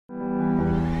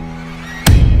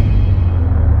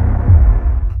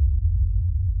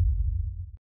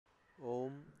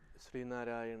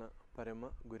ശ്രീനാരായണ പരമ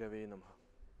ഗുരവേ നമഃ.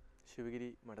 ശിവഗിരി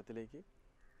മഠത്തിലേക്ക്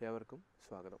ഏവർക്കും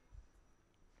സ്വാഗതം.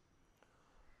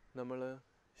 നമ്മൾ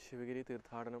ശിവഗിരി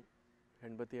തീർത്ഥാടനം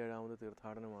 87ാമത്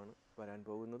തീർത്ഥാടനമാണ് വരാൻ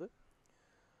പോകുന്നത്.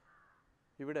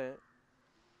 ഇവിടെ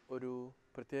ഒരു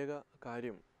പ്രത്യേക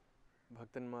കാര്യം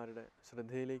ഭക്തന്മാരുടെ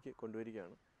ശ്രദ്ധയിലേക്ക്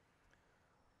കൊണ്ടുവരികയാണ്.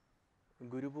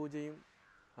 ഗുരുപൂജയും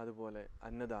അതുപോലെ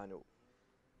അന്നദാനവും.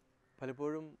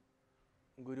 പലപ്പോഴും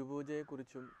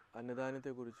ഗുരുപൂജയെക്കുറിച്ചും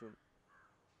അന്നദാനത്തെക്കുറിച്ചും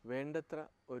വേണ്ടത്ര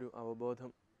ഒരു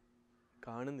അവബോധം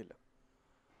കാണുന്നില്ല.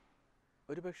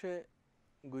 ഒരുപക്ഷെ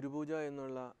ഗുരുപൂജ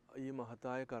എന്നുള്ള ഈ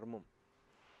മഹത്തായ കർമ്മം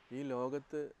ഈ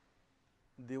ലോകത്ത്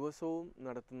ദിവസവും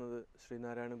നടത്തുന്നത്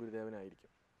ശ്രീനാരായണ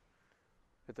ഗുരുദേവനായിരിക്കും.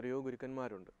 എത്രയോ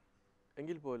ഗുരുക്കന്മാരുണ്ട്.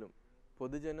 എങ്കിൽ പോലും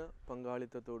പൊതുജന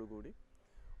പങ്കാളിത്തത്തോടു കൂടി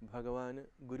ഭഗവാന്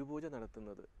ഗുരുപൂജ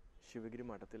നടത്തുന്നത് ശിവഗിരി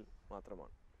മഠത്തിൽ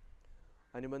മാത്രമാണ്.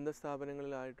 അനുബന്ധ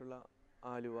സ്ഥാപനങ്ങളിലായിട്ടുള്ള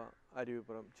ആലുവ,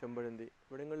 അരുവിപ്പുറം, ചെമ്പഴന്തി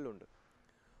ഇവിടങ്ങളിലുണ്ട്.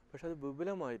 പക്ഷെ അത്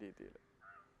വിപുലമായ രീതിയിൽ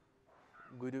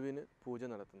ഗുരുവിന് പൂജ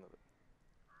നടത്തുന്നത്,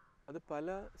 അത് പല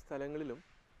സ്ഥലങ്ങളിലും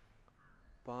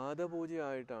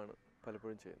പാദപൂജയായിട്ടാണ്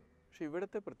പലപ്പോഴും ചെയ്യുന്നത്. പക്ഷെ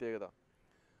ഇവിടുത്തെ പ്രത്യേകത,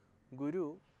 ഗുരു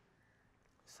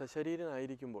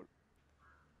സശരീരനായിരിക്കുമ്പോൾ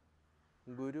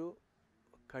ഗുരു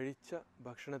കഴിച്ച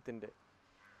ഭക്ഷണത്തിൻ്റെ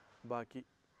ബാക്കി,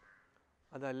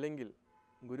 അതല്ലെങ്കിൽ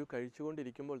ഗുരു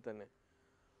കഴിച്ചുകൊണ്ടിരിക്കുമ്പോൾ തന്നെ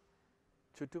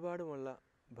ചുറ്റുപാടുമുള്ള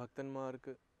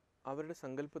ഭക്തന്മാർക്ക് അവരുടെ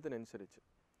സങ്കല്പത്തിനനുസരിച്ച്,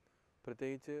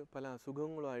 പ്രത്യേകിച്ച് പല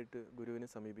അസുഖങ്ങളുമായിട്ട് ഗുരുവിനെ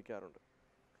സമീപിക്കാറുണ്ട്.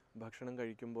 ഭക്ഷണം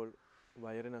കഴിക്കുമ്പോൾ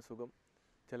വയറിന് അസുഖം,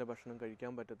 ചില ഭക്ഷണം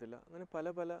കഴിക്കാൻ പറ്റത്തില്ല, അങ്ങനെ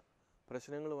പല പല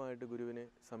പ്രശ്നങ്ങളുമായിട്ട് ഗുരുവിനെ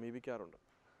സമീപിക്കാറുണ്ട്.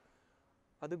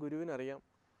 അത് ഗുരുവിനറിയാം.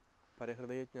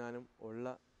 പരഹൃദയജ്ഞാനം ഉള്ള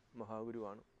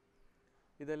മഹാഗുരുവാണ്.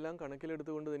 ഇതെല്ലാം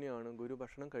കണക്കിലെടുത്തുകൊണ്ട് തന്നെയാണ് ഗുരു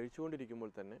ഭക്ഷണം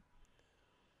കഴിച്ചുകൊണ്ടിരിക്കുമ്പോൾ തന്നെ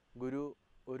ഗുരു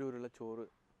ഒരു ഉരുള ചോറ്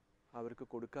അവർക്ക്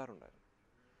കൊടുക്കാറുണ്ടായിരുന്നു.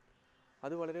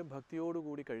 അത് വളരെ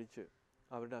ഭക്തിയോടുകൂടി കഴിച്ച്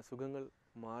അവരുടെ അസുഖങ്ങൾ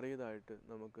മാറിയതായിട്ട്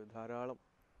നമുക്ക് ധാരാളം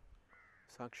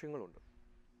സാക്ഷ്യങ്ങളുണ്ട്.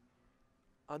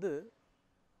 അത്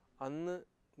അന്ന്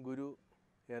ഗുരു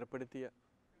ഏർപ്പെടുത്തിയ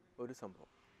ഒരു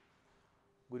സംഭവം.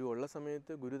 ഗുരു ഉള്ള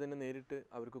സമയത്ത് ഗുരു തന്നെ നേരിട്ട്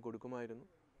അവർക്ക് കൊടുക്കുമായിരുന്നു.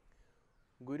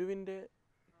 ഗുരുവിൻ്റെ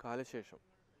കാലശേഷം,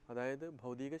 അതായത്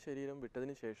ഭൗതിക ശരീരം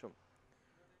വിട്ടതിന് ശേഷം,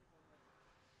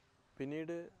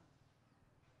 പിന്നീട്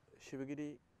ശിവഗിരി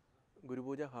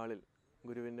ഗുരുപൂജ ഹാളിൽ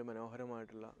ഗുരുവിൻ്റെ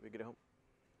മനോഹരമായിട്ടുള്ള വിഗ്രഹം,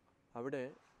 അവിടെ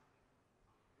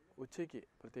ഉച്ചയ്ക്ക്,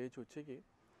 പ്രത്യേകിച്ച് ഉച്ചയ്ക്ക്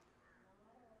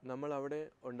നമ്മൾ അവിടെ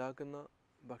ഉണ്ടാക്കുന്ന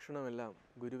ഭക്ഷണമെല്ലാം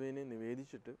ഗുരുവിനെ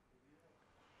നിവേദിച്ചിട്ട്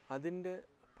അതിൻ്റെ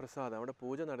പ്രസാദം അവിടെ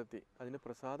പൂജ നടത്തി അതിൻ്റെ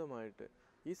പ്രസാദമായിട്ട്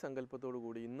ഈ സങ്കല്പത്തോടു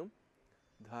കൂടി ഇന്നും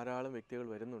ധാരാളം വ്യക്തികൾ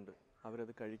വരുന്നുണ്ട്.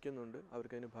 അവരത് കഴിക്കുന്നുണ്ട്,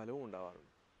 അവർക്കതിന് ഫലവും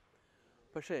ഉണ്ടാവാറുണ്ട്.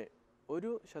 പക്ഷേ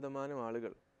 1%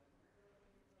 ആളുകൾ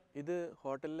ഇത്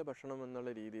ഹോട്ടലിലെ ഭക്ഷണം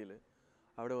എന്നുള്ള രീതിയിൽ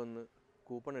അവിടെ വന്ന്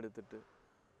കൂപ്പൺ എടുത്തിട്ട്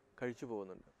കഴിച്ചു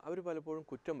പോകുന്നുണ്ട്. അവർ പലപ്പോഴും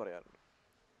കുറ്റം പറയാറുണ്ട്.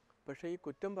 പക്ഷേ ഈ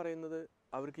കുറ്റം പറയുന്നത്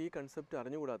അവർക്ക് ഈ കൺസെപ്റ്റ്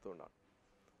അറിഞ്ഞുകൂടാത്തതുകൊണ്ടാണ്.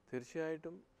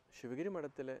 തീർച്ചയായിട്ടും ശിവഗിരി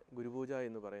മഠത്തിലെ ഗുരുപൂജ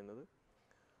എന്ന് പറയുന്നത്,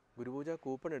 ഗുരുപൂജ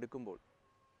കൂപ്പൺ എടുക്കുമ്പോൾ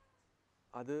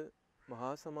അത്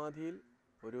മഹാസമാധിയിൽ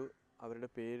അവരുടെ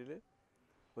പേരിൽ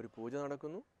ഒരു പൂജ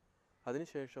നടക്കുന്നു.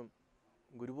 അതിനുശേഷം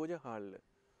ഗുരുപൂജ ഹാളിൽ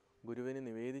ഗുരുവിന്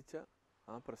നിവേദിച്ച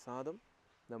ആ പ്രസാദം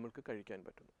നമ്മൾക്ക് കഴിക്കാൻ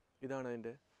പറ്റുന്നു. ഇതാണ്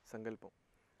അതിൻ്റെ സങ്കല്പം.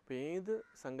 അപ്പോൾ ഏത്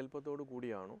സങ്കല്പത്തോടു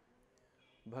കൂടിയാണോ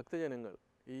ഭക്തജനങ്ങൾ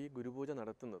ഈ ഗുരുപൂജ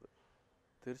നടത്തുന്നത്,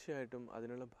 തീർച്ചയായിട്ടും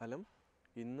അതിനുള്ള ഫലം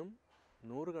ഇന്നും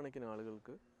നൂറുകണക്കിന്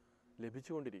ആളുകൾക്ക്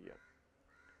ലഭിച്ചുകൊണ്ടിരിക്കുകയാണ്.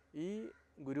 ഈ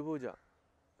ഗുരുപൂജ,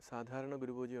 സാധാരണ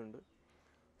ഗുരുപൂജയുണ്ട്,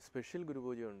 സ്പെഷ്യൽ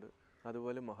ഗുരുപൂജയുണ്ട്,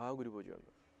 അതുപോലെ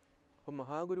മഹാഗുരുപൂജയുണ്ട്. അപ്പോൾ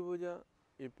മഹാഗുരുപൂജ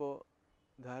ഇപ്പോൾ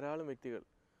ധാരാളം വ്യക്തികൾ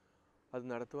അത്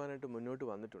നടത്തുവാനായിട്ട് മുന്നോട്ട്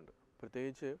വന്നിട്ടുണ്ട്.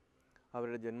 പ്രത്യേകിച്ച്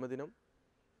അവരുടെ ജന്മദിനം,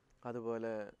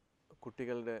 അതുപോലെ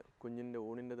കുട്ടികളുടെ കുഞ്ഞിൻ്റെ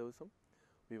ഊണിൻ്റെ ദിവസം,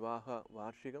 വിവാഹ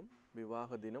വാർഷികം,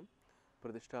 വിവാഹ ദിനം,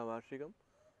 പ്രതിഷ്ഠാവാർഷികം,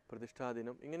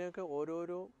 പ്രതിഷ്ഠാദിനം, ഇങ്ങനെയൊക്കെ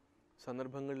ഓരോരോ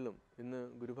സന്ദർഭങ്ങളിലും ഇന്ന്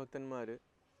ഗുരുഭക്തന്മാർ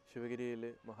ശിവഗിരിയിൽ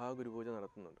മഹാഗുരുപൂജ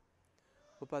നടത്തുന്നുണ്ട്.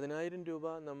 അപ്പോൾ 10,000 രൂപ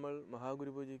നമ്മൾ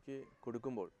മഹാഗുരുപൂജയ്ക്ക്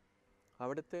കൊടുക്കുമ്പോൾ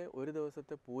അവിടുത്തെ ഒരു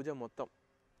ദിവസത്തെ പൂജ മൊത്തം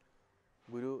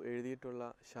ഗുരു എഴുതിയിട്ടുള്ള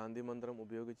ശാന്തി മന്ത്രം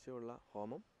ഉപയോഗിച്ചുള്ള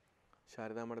ഹോമം,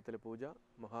 ശാരദാമഠത്തിലെ പൂജ,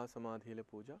 മഹാസമാധിയിലെ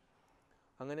പൂജ,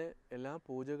 അങ്ങനെ എല്ലാ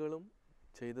പൂജകളും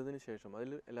ചെയ്തതിന് ശേഷം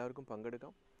അതിൽ എല്ലാവർക്കും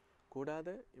പങ്കെടുക്കാം.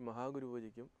 കൂടാതെ ഈ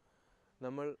മഹാഗുരുപൂജയ്ക്കും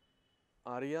നമ്മൾ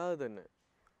അറിയാതെ തന്നെ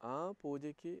ആ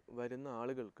പൂജയ്ക്ക് വരുന്ന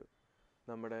ആളുകൾക്ക്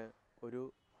നമ്മുടെ ഒരു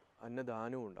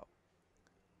അന്നദാനവും ഉണ്ടാവും.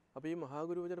 അപ്പോൾ ഈ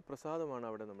മഹാഗുരുപൂജയുടെ പ്രസാദമാണ്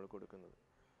അവിടെ നമ്മൾ കൊടുക്കുന്നത്.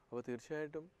 അപ്പോൾ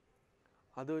തീർച്ചയായിട്ടും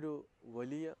അതൊരു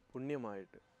വലിയ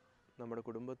പുണ്യമായിട്ട് നമ്മുടെ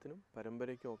കുടുംബത്തിനും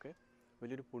പരമ്പരയ്ക്കും ഒക്കെ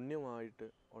വലിയൊരു പുണ്യമായിട്ട്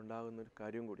ഉണ്ടാകുന്നൊരു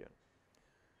കാര്യം കൂടിയാണ്.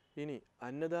 ഇനി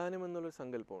അന്നദാനം എന്നുള്ളൊരു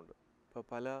സങ്കല്പമുണ്ട്. ഇപ്പോൾ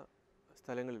പല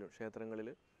സ്ഥലങ്ങളിലും, ക്ഷേത്രങ്ങളിൽ,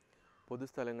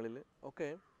 പൊതുസ്ഥലങ്ങളിൽ ഒക്കെ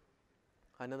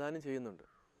അന്നദാനം ചെയ്യുന്നുണ്ട്.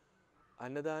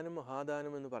 അന്നദാനം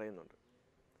മഹാദാനം എന്ന് പറയുന്നുണ്ട്.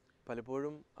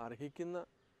 പലപ്പോഴും അർഹിക്കുന്ന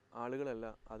ആളുകളല്ല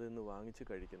അതിന്ന് വാങ്ങിച്ച്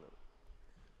കഴിക്കുന്നത്.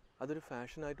 അതൊരു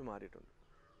ഫാഷനായിട്ട് മാറിയിട്ടുണ്ട്.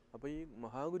 അപ്പോൾ ഈ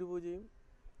മഹാഗുരുപൂജയും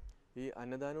ഈ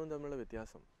അന്നദാനവും തമ്മിലുള്ള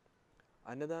വ്യത്യാസം,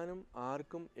 അന്നദാനം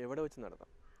ആർക്കും എവിടെ വെച്ച്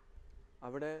നടത്താം.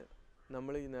 അവിടെ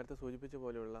നമ്മൾ ഈ നേരത്തെ സൂചിപ്പിച്ച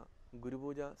പോലെയുള്ള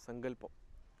ഗുരുപൂജ സങ്കല്പം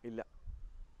ഇല്ല.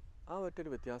 ആ ഒറ്റൊരു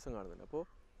വ്യത്യാസം കാണുന്നുണ്ട്. അപ്പോൾ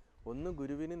ഒന്ന്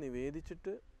ഗുരുവിന്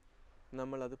നിവേദിച്ചിട്ട്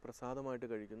നമ്മളത് പ്രസാദമായിട്ട്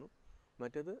കഴിക്കുന്നു,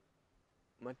 മറ്റേത്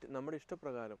നമ്മുടെ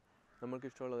ഇഷ്ടപ്രകാരം നമ്മൾക്ക്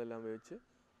ഇഷ്ടമുള്ളതെല്ലാം വെച്ച്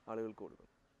ആളുകൾക്ക്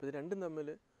കൊടുക്കുന്നു. അപ്പോൾ ഇത് രണ്ടും തമ്മിൽ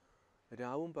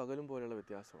രാവും പകലും പോലെയുള്ള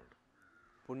വ്യത്യാസമുണ്ട്.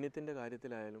 പുണ്യത്തിൻ്റെ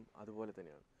കാര്യത്തിലായാലും അതുപോലെ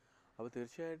തന്നെയാണ്. അപ്പോൾ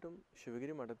തീർച്ചയായിട്ടും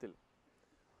ശിവഗിരി മഠത്തിൽ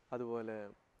അതുപോലെ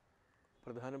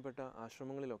പ്രധാനപ്പെട്ട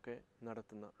ആശ്രമങ്ങളിലൊക്കെ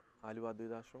നടത്തുന്ന ആലുവ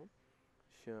അദ്വൈതാശ്രമം,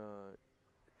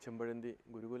 ചെമ്പഴന്തി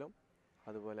ഗുരുകുലം,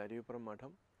 അതുപോലെ അരുവിപ്പുറം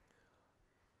മഠം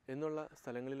എന്നുള്ള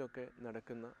സ്ഥലങ്ങളിലൊക്കെ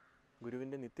നടക്കുന്ന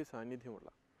ഗുരുവിൻ്റെ നിത്യസാന്നിധ്യമുള്ള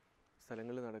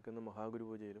സ്ഥലങ്ങളിൽ നടക്കുന്ന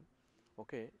മഹാഗുരുപൂജയിലും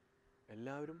ഒക്കെ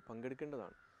എല്ലാവരും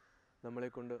പങ്കെടുക്കേണ്ടതാണ്.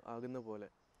 നമ്മളെക്കൊണ്ട് ആകുന്ന പോലെ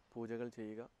പൂജകൾ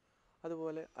ചെയ്യുക.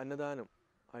 അതുപോലെ അന്നദാനം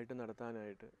ആയിട്ട്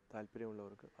നടത്താനായിട്ട്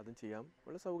താല്പര്യമുള്ളവർക്ക് അതും ചെയ്യാൻ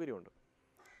ഉള്ള സൗകര്യമുണ്ട്.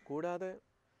 കൂടാതെ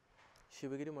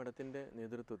ശിവഗിരി മഠത്തിൻ്റെ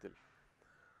നേതൃത്വത്തിൽ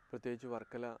പ്രത്യേകിച്ച്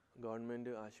വർക്കല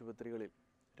ഗവൺമെൻറ് ആശുപത്രികളിൽ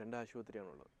 2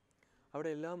 ആശുപത്രിയാണുള്ളത്. അവിടെ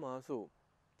എല്ലാ മാസവും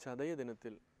ചതയ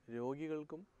ദിനത്തിൽ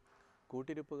രോഗികൾക്കും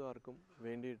കൂട്ടിരിപ്പുകാർക്കും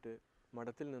വേണ്ടിയിട്ട്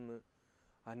മഠത്തിൽ നിന്ന്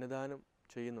അന്നദാനം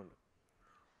ചെയ്യുന്നുണ്ട്.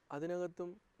 അതിനകത്തും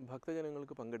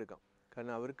ഭക്തജനങ്ങൾക്ക് പങ്കെടുക്കാം.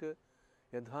 കാരണം അവർക്ക്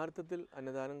യഥാർത്ഥത്തിൽ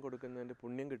അന്നദാനം കൊടുക്കുന്നതിൻ്റെ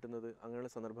പുണ്യം കിട്ടുന്നത്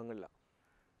അങ്ങനെയുള്ള സന്ദർഭങ്ങളിലാണ്.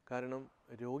 കാരണം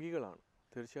രോഗികളാണ്.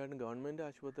 തീർച്ചയായിട്ടും ഗവൺമെൻറ്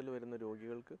ആശുപത്രിയിൽ വരുന്ന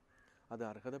രോഗികൾക്ക് അത്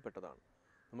അർഹതപ്പെട്ടതാണ്.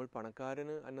 നമ്മൾ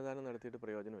പണക്കാരന് അന്നദാനം നടത്തിയിട്ട്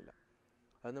പ്രയോജനമില്ല.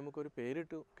 അത് നമുക്കൊരു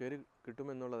കയറി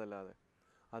കിട്ടുമെന്നുള്ളതല്ലാതെ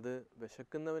അത്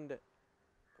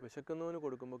വിശക്കുന്നവന്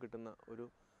കൊടുക്കുമ്പോൾ കിട്ടുന്ന ഒരു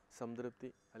സംതൃപ്തി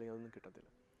അല്ലെങ്കിൽ അതൊന്നും കിട്ടത്തില്ല.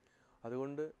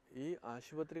 അതുകൊണ്ട് ഈ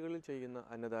ആശുപത്രികളിൽ ചെയ്യുന്ന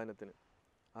അന്നദാനത്തിന്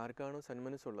ആർക്കാണോ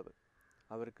സന്മനസ്സുള്ളത്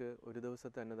അവർക്ക് ഒരു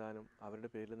ദിവസത്തെ അന്നദാനം അവരുടെ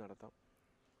പേരിൽ നടത്താം.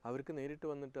 അവർക്ക് നേരിട്ട്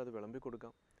വന്നിട്ട് അത് വിളമ്പി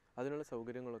കൊടുക്കാം. അതിനുള്ള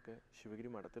സൗകര്യങ്ങളൊക്കെ ശിവഗിരി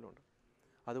മഠത്തിലുണ്ട്.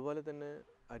 അതുപോലെ തന്നെ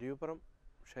അരുവിപ്പുറം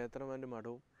ക്ഷേത്രമാൻ്റെ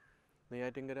മഠവും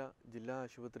നെയ്യാറ്റിൻകര ജില്ലാ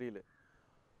ആശുപത്രിയിൽ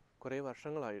കുറേ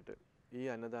വർഷങ്ങളായിട്ട് ഈ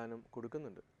അന്നദാനം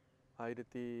കൊടുക്കുന്നുണ്ട്.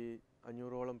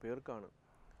 1500ഓളം പേർക്കാണ്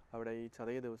അവിടെ ഈ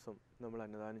ചതയ ദിവസം നമ്മൾ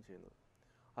അന്നദാനം ചെയ്യുന്നത്.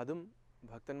 അതും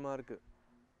ഭക്തന്മാർക്ക്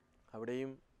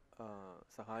അവിടെയും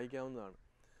സഹായിക്കാവുന്നതാണ്.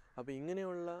 അപ്പോൾ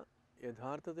ഇങ്ങനെയുള്ള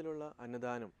യഥാർത്ഥത്തിലുള്ള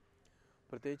അന്നദാനം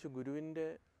പ്രത്യേകിച്ച് ഗുരുവിൻ്റെ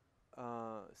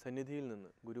സന്നിധിയിൽ നിന്ന്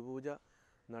ഗുരുപൂജ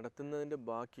നടത്തുന്നതിൻ്റെ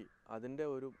ബാക്കി അതിൻ്റെ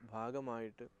ഒരു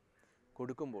ഭാഗമായിട്ട്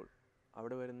കൊടുക്കുമ്പോൾ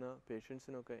അവിടെ വരുന്ന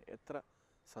പേഷ്യൻസിനൊക്കെ എത്ര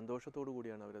സന്തോഷത്തോടു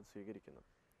കൂടിയാണ് അവരത് സ്വീകരിക്കുന്നത്.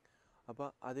 അപ്പോൾ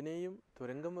അതിനെയും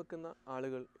തുരങ്കം വെക്കുന്ന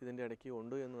ആളുകൾ ഇതിൻ്റെ ഇടയ്ക്ക്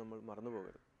ഉണ്ട് എന്ന് നമ്മൾ മറന്നു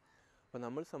പോകരുത്. അപ്പോൾ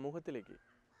നമ്മൾ സമൂഹത്തിലേക്ക്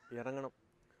ഇറങ്ങണം.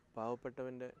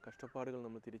 പാവപ്പെട്ടവൻ്റെ കഷ്ടപ്പാടുകൾ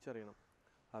നമ്മൾ തിരിച്ചറിയണം,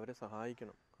 അവരെ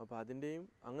സഹായിക്കണം. അപ്പോൾ അതിൻ്റെയും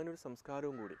അങ്ങനെ ഒരു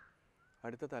സംസ്കാരവും കൂടി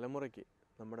അടുത്ത തലമുറയ്ക്ക്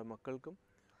നമ്മുടെ മക്കൾക്കും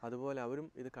അതുപോലെ അവരും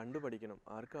ഇത് കണ്ടുപഠിക്കണം.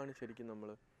 ആർക്കാണ് ശരിക്കും നമ്മൾ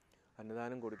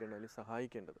അന്നദാനം കൊടുക്കേണ്ടത് അല്ലെങ്കിൽ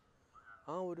സഹായിക്കേണ്ടത്,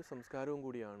 ആ ഒരു സംസ്കാരവും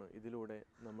കൂടിയാണ് ഇതിലൂടെ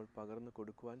നമ്മൾ പകർന്നു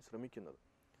കൊടുക്കുവാൻ ശ്രമിക്കുന്നത്.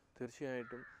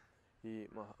 തീർച്ചയായിട്ടും ഈ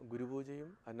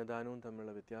ഗുരുപൂജയും അന്നദാനവും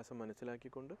തമ്മിലുള്ള വ്യത്യാസം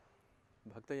മനസ്സിലാക്കിക്കൊണ്ട്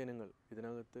ഭക്തജനങ്ങൾ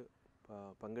ഇതിനകത്ത്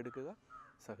പങ്കെടുക്കുക,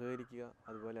 സഹകരിക്കുക,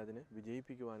 അതുപോലെ അതിനെ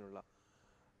വിജയിപ്പിക്കുവാനുള്ള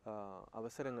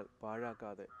അവസരങ്ങൾ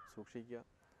പാഴാക്കാതെ സൂക്ഷിക്കുക.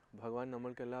 ഭഗവാൻ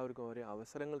നമ്മൾക്കെല്ലാവർക്കും ഓരോ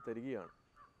അവസരങ്ങൾ തരികയാണ്.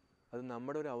 അത്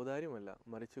നമ്മുടെ ഒരു ഔദാര്യമല്ല,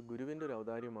 മറിച്ച് ഗുരുവിൻ്റെ ഒരു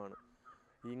ഔദാര്യമാണ്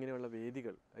ഇങ്ങനെയുള്ള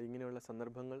വേദികൾ, ഇങ്ങനെയുള്ള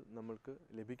സന്ദർഭങ്ങൾ നമ്മൾക്ക്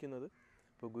ലഭിക്കുന്നത്.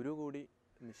 അപ്പോൾ ഗുരു കൂടി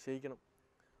നിശ്ചയിക്കണം.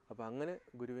 അപ്പോൾ അങ്ങനെ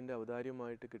ഗുരുവിൻ്റെ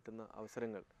ഔദാര്യമായിട്ട് കിട്ടുന്ന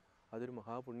അവസരങ്ങൾ അതൊരു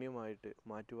മഹാപുണ്യമായിട്ട്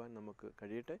മാറ്റുവാൻ നമുക്ക്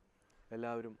കഴിയട്ടെ.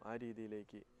 എല്ലാവരും ആ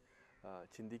രീതിയിലേക്ക്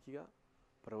ചിന്തിക്കുക,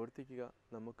 പ്രവർത്തിക്കുക.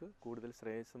 നമുക്ക് കൂടുതൽ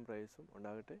ശ്രേയസ്സും പ്രേയസ്സും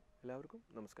ഉണ്ടാകട്ടെ. എല്ലാവർക്കും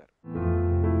നമസ്കാരം.